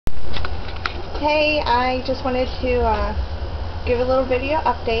Hey, I just wanted to give a little video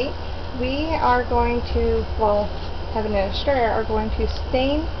update. We are going to, well, Heaven and Australia are going to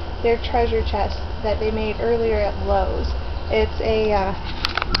stain their treasure chest that they made earlier at Lowe's. It's a,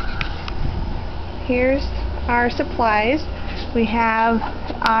 here's our supplies. We have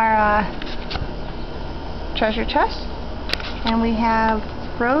our treasure chest, and we have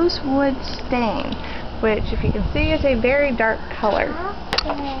rosewood stain, which, if you can see, is a very dark color.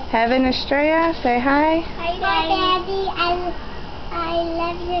 Heaven, Estrella, say hi. Hi, Daddy. I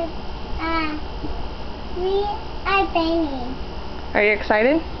love you. We are painting. Are you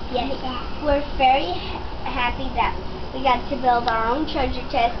excited? Yes. We're very happy that we got to build our own treasure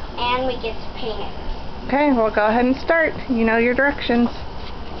chest and we get to paint it. Okay, well, go ahead and start. You know your directions.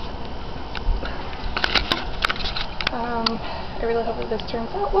 I really hope that this turns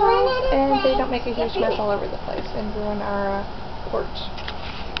out well and they don't make a huge mess all over the place and ruin our porch.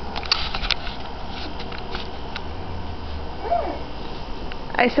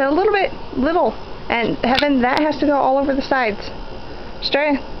 I said a little bit, and Heaven, that has to go all over the sides.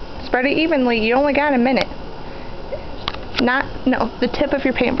 Straight, spread it evenly. You only got a minute. No, the tip of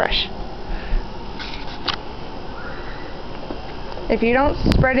your paintbrush. If you don't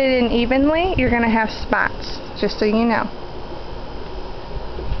spread it in evenly, you're going to have spots, just so you know.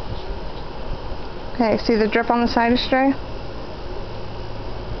 Okay, see the drip on the side of Stray?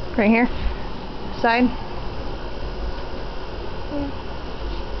 Right here? Side?